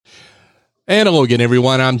And hello again,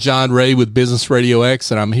 everyone. I'm John Ray with Business Radio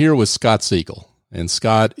X, and I'm here with Scott Siegel. And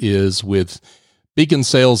Scott is with Beacon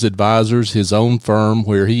Sales Advisors, his own firm,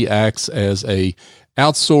 where he acts as a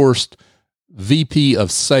outsourced VP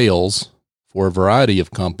of sales for a variety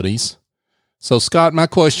of companies. So, Scott, my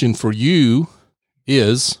question for you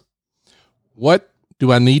is, what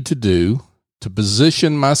do I need to do to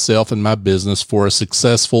position myself and my business for a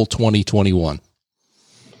successful 2021?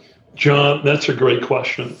 John, that's a great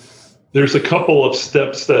question. There's a couple of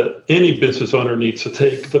steps that any business owner needs to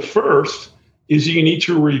take. The first is you need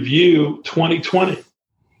to review 2020,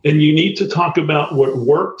 and you need to talk about what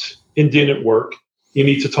worked and didn't work. You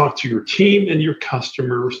need to talk to your team and your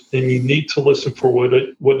customers, and you need to listen for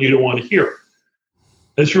what you don't want to hear.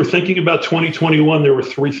 As you're thinking about 2021, there were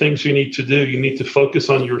three things you need to do. You need to focus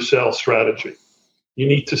on your sales strategy. You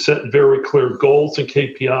need to set very clear goals and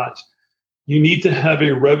KPIs. You need to have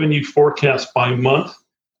a revenue forecast by month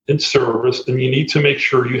and service, and you need to make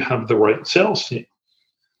sure you have the right sales team.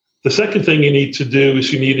 The second thing you need to do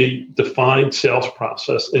is you need a defined sales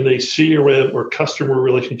process and a CRM or customer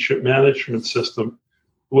relationship management system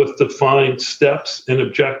with defined steps and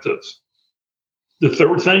objectives. The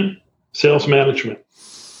third thing, sales management.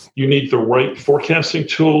 You need the right forecasting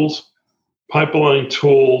tools, pipeline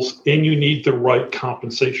tools, and you need the right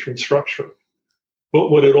compensation structure. But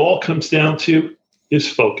what it all comes down to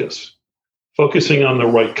is focus. Focusing on the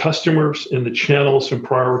right customers and the channels and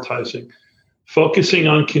prioritizing. Focusing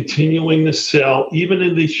on continuing to sell, even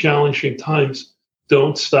in these challenging times.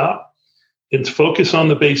 Don't stop. And focus on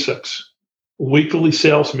the basics. Weekly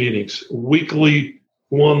sales meetings, weekly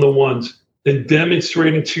one-on-ones, and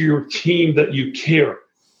demonstrating to your team that you care.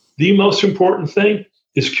 The most important thing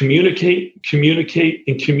is communicate, communicate,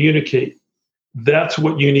 and communicate. That's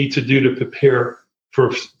what you need to do to prepare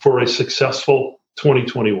for a successful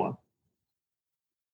 2021.